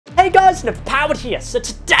Hey guys, Novapowerd here. So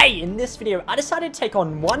today, in this video, I decided to take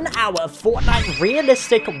on 1 hour of Fortnite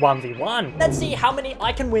realistic 1v1. Let's see how many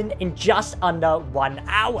I can win in just under 1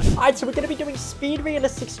 hour. Alright, so we're going to be doing speed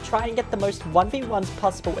realistics to try and get the most 1v1s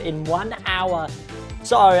possible in 1 hour.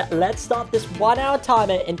 So let's start this 1 hour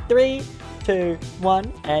timer in 3, 2,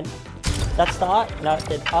 1, and that start? No, it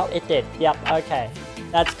did. Oh, it did. Yep, okay.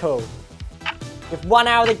 That's cool. With 1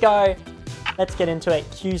 hour to go, let's get into it.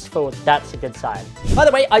 Q's full. That's a good sign. By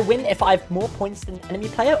the way, I win if I have more points than the enemy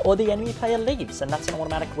player or the enemy player leaves, and that's an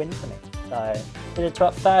automatic win for me. So, did it to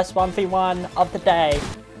our first 1v1 of the day.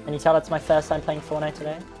 Can you tell it's my first time playing Fortnite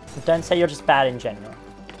today? Don't say you're just bad in general.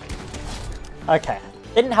 Okay.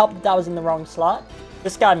 Didn't help that I was in the wrong slot.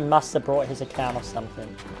 This guy must have brought his account or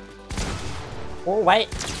something. Oh, wait.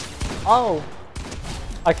 Oh.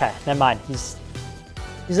 Okay, never mind. He's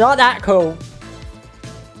not that cool.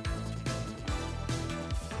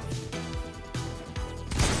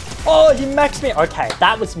 Oh, he maxed me. Okay,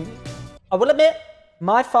 that was, I will admit,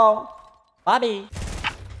 my fault. Bobby.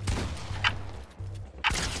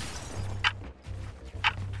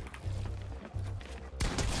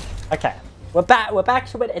 Okay, we're back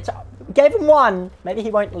to it. Gave him one. Maybe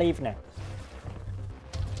he won't leave now.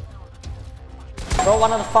 Brought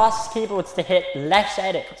one of the fastest keyboards to hit less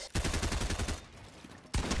edits.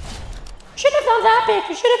 Should have done that pick.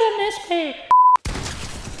 You should have done this pick.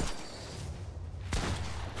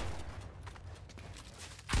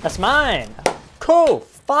 That's mine. Cool.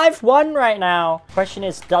 5-1 right now. Question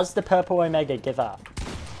is, does the purple Omega give up?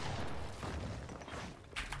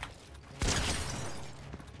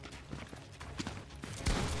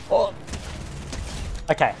 Oh.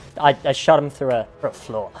 Okay. I shot him through a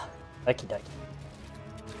floor. Okie dokie.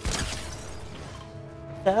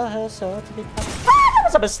 Tell her so to be popular. Ah, that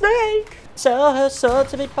was a mistake. Tell her so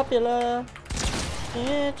to be popular.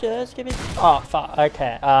 Yeah, just give me. Oh, fuck.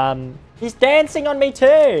 Okay. He's dancing on me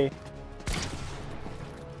too.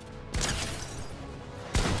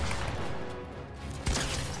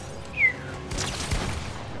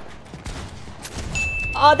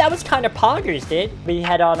 Oh, that was kind of poggers, dude. We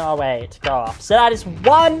head on our way to go off. So that is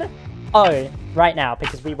 1-0 right now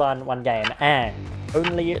because we won one game and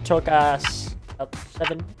only it took us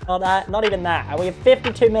 7. Not even that. We have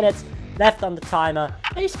 52 minutes left on the timer.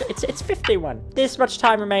 It's 51. This much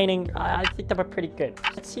time remaining. I think that we're pretty good.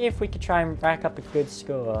 Let's see if we could try and rack up a good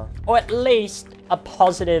score. Or at least a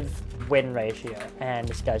positive win ratio. And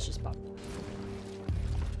this guy's just bugged.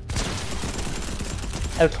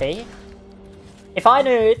 Okay. If I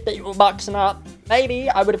knew that you were boxing up, maybe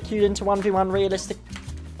I would have queued into 1v1 realistic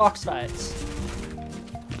box fights.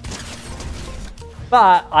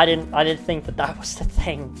 But I didn't think that was the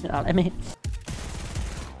thing. You know what I mean?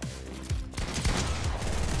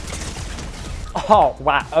 Oh,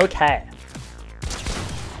 wow, okay.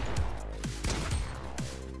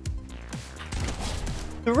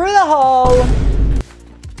 Through the hole!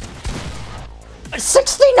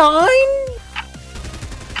 69?!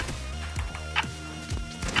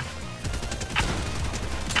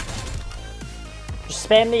 Just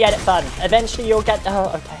spam the edit button. Eventually you'll get...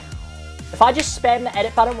 Oh, okay. If I just spam the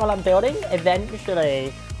edit button while I'm building,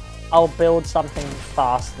 eventually I'll build something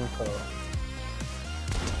fast and cool.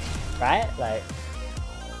 Right? Like...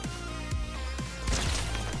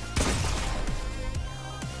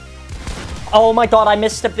 Oh my god, I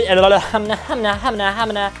missed a bit.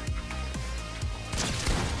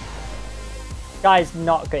 Guy's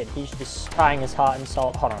not good. He's just trying his heart and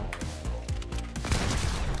soul. Hold on.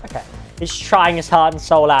 Okay. He's trying his heart and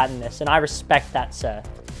soul out in this, and I respect that, sir.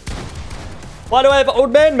 Why do I have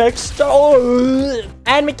old man mixed? Oh.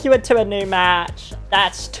 And we queue into a new match.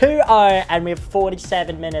 That's 2-0, and we have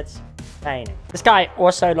 47 minutes remaining. This guy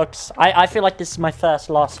also looks... I feel like this is my first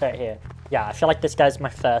loss right here. Yeah, I feel like this guy's my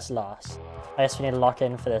first loss. I guess we need to lock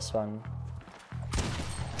in for this one.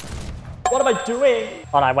 What am I doing?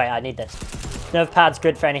 Oh no, wait, I need this. Novapowerd's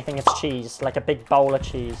good for anything. It's cheese, like a big bowl of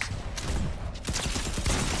cheese.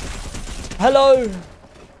 Hello!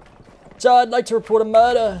 So I'd like to report a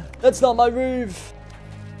murder. That's not my roof.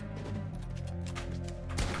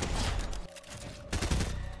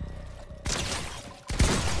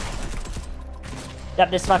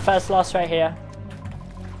 Yep, this is my first loss right here.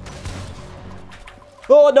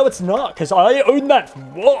 Oh, no, it's not, because I own that.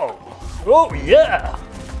 Whoa. Oh, yeah.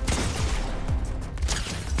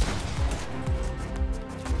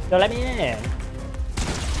 So let me in.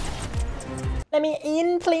 Let me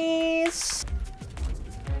in, please.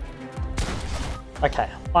 Okay.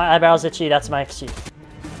 My eyebrows itchy. That's my excuse.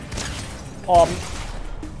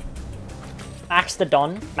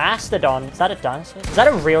 Mastodon. Mastodon. Is that a dinosaur? Is that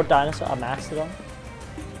a real dinosaur? A mastodon?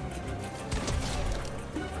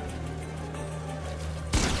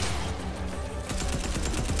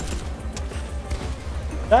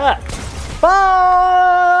 Bunch!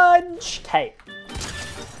 Okay.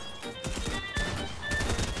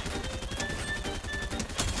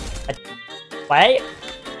 Wait.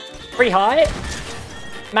 Free high.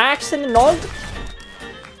 Max in the nog.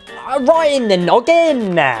 Right in the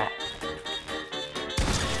noggin.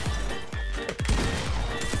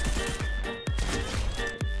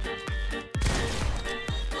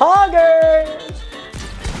 Hoggers.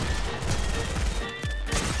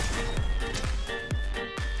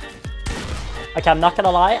 Okay, I'm not gonna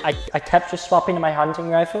lie. I kept just swapping to my hunting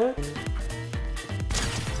rifle.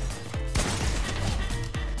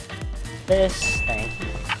 This, thank you.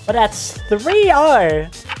 But that's 3-0.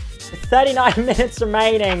 39 minutes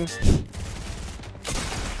remaining.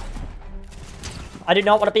 I do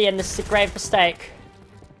not want to be in this grave mistake.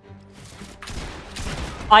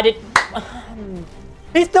 I did.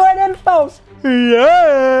 He's doing infos.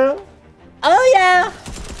 Yeah. Oh yeah.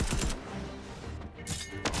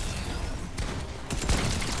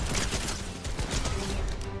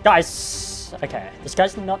 Guys, okay, this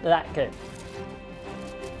guy's not that good.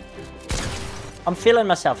 I'm feeling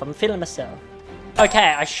myself,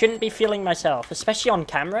 Okay, I shouldn't be feeling myself, especially on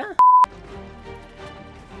camera.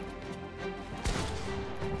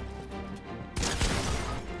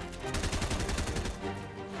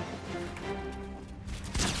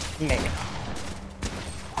 Me.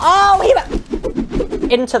 Oh, he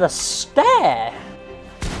went into the stair.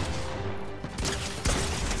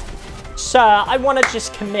 Sir, I want to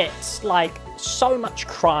just commit, like, so much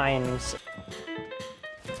crimes.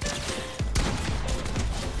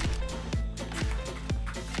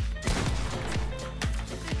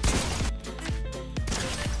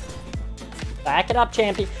 Back it up,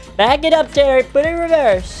 champion. Back it up, Terry. Put it in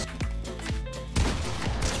reverse.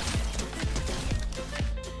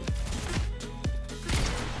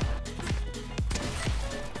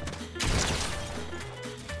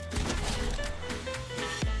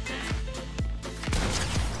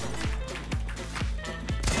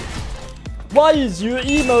 Why is your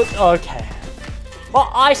emote? Okay.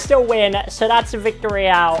 Well, I still win, so that's a victory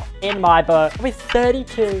out in my book with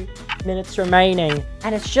 32 minutes remaining.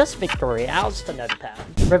 And it's just victory out for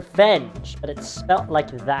Novapowerd. Revenge, but it's spelt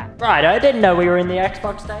like that. Right, I didn't know we were in the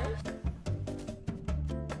Xbox days.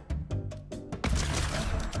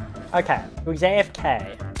 Okay, we're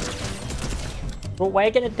AFK. What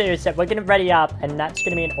we're gonna do is that we're gonna ready up, and that's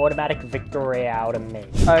gonna be an automatic victory out of me.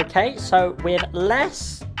 Okay, so with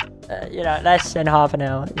less than half an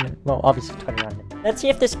hour. Well, obviously 21 minutes. Let's see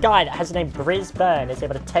if this guy that has the name Brisbane is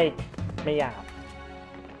able to take me out.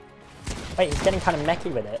 Wait, he's getting kind of messy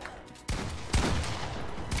with it.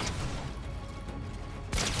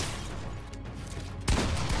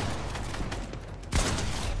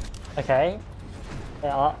 Okay.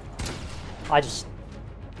 Yeah, I just...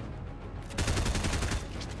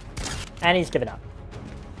 And he's given up.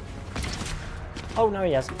 Oh, no,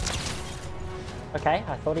 he hasn't. Okay,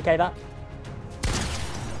 I thought he gave up.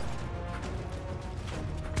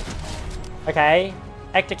 Okay,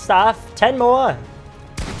 hectic stuff. 10 more.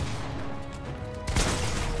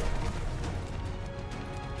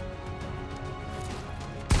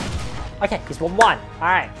 Okay, he's won 1.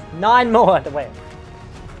 Alright, 9 more to win.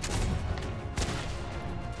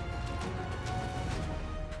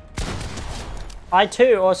 I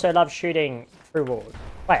too also love shooting through walls.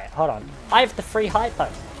 Wait, hold on. I have the free height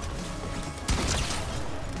button.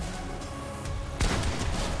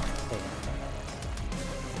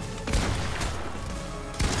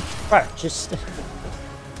 Bro, just...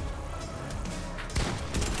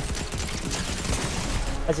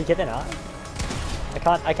 Has he given up? I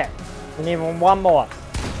can't... Okay. We need one more.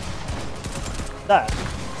 There.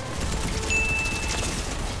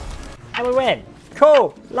 And we win.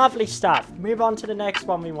 Cool. Lovely stuff. Move on to the next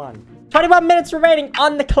one we won. 21 minutes remaining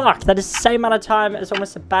on the clock. That is the same amount of time as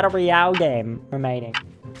almost a Battle Royale game remaining.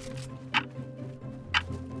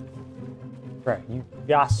 Bro, you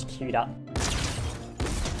just queued up.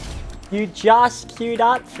 You just queued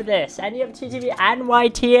up for this. And you have TTV and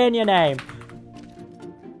YT in your name.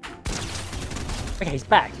 Okay, he's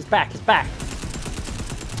back. He's back. He's back.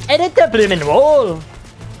 Edit the blooming wall.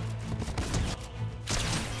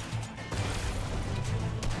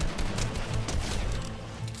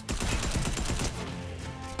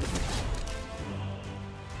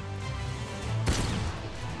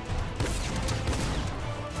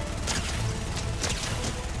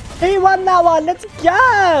 He won that one. Let's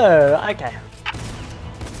go. Okay.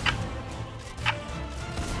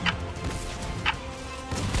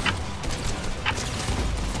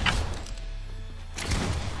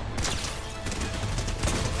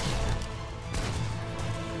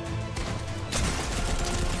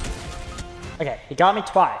 Okay, he got me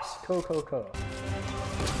twice. Cool, cool, cool.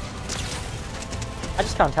 I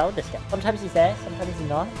just can't tell with this guy. Sometimes he's there, sometimes he's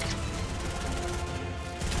not.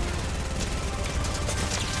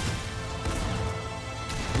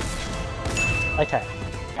 Okay.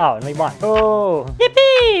 Oh, and we won. Oh,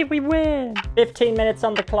 yippee! We win! 15 minutes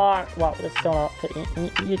on the clock. Well, it's still not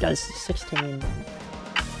 15. You guys, 16.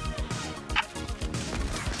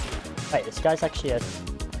 Wait, this guy's actually a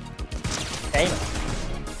gamer.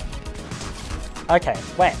 Okay,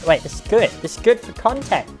 wait, this is good. This is good for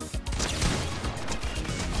content.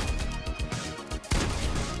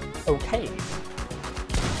 Okay.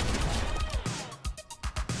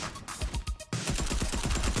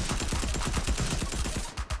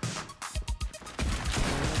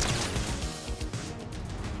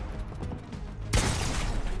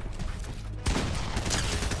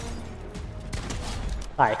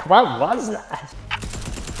 Like, what was that?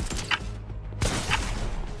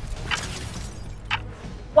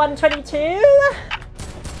 122?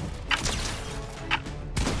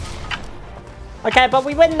 Okay, but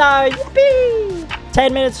we win though. Yippee!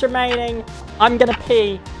 10 minutes remaining. I'm gonna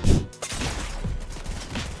pee.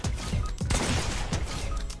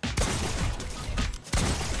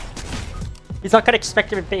 He's not gonna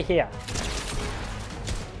expect me to be here.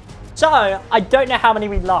 So, I don't know how many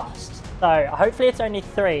we lost. So, hopefully it's only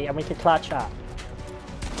 3 and we can clutch up.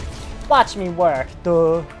 Watch me work.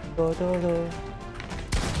 Duh, duh, duh, duh.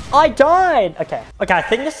 I died! Okay. Okay, I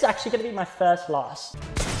think this is actually gonna be my first loss.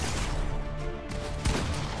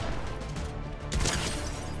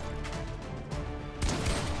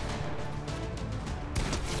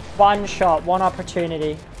 One shot, one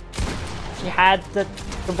opportunity. If you had the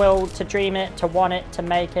will to dream it, to want it, to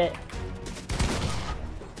make it.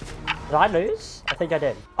 Did I lose? I think I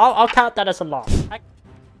did. I'll count that as a loss.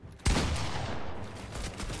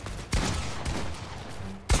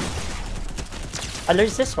 I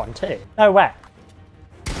lose this one too. No way.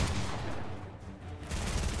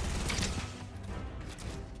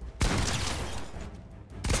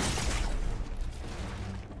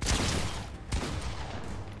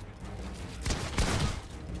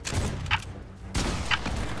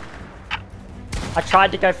 I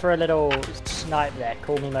tried to go for a little snipe there.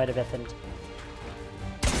 Call me motivated.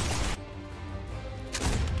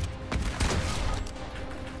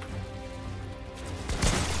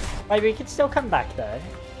 Wait, we can still come back though.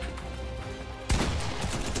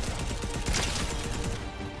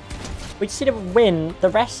 We just need to win the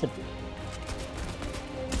rest of it.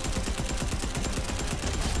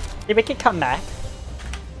 Yeah, we can come back.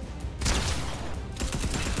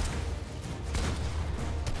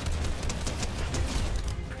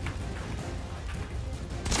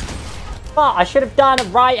 Oh, I should have done a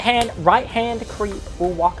right hand creep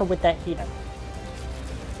or walker with that heater.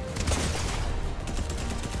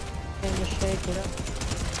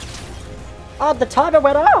 Oh, the timer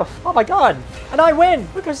went off! Oh my god! And I win!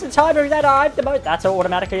 Because the timer that I'm the most. That's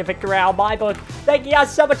automatically a victory out of my book. Thank you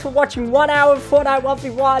guys so much for watching 1 hour of Fortnite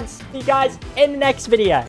 1v1s. See you guys in the next video.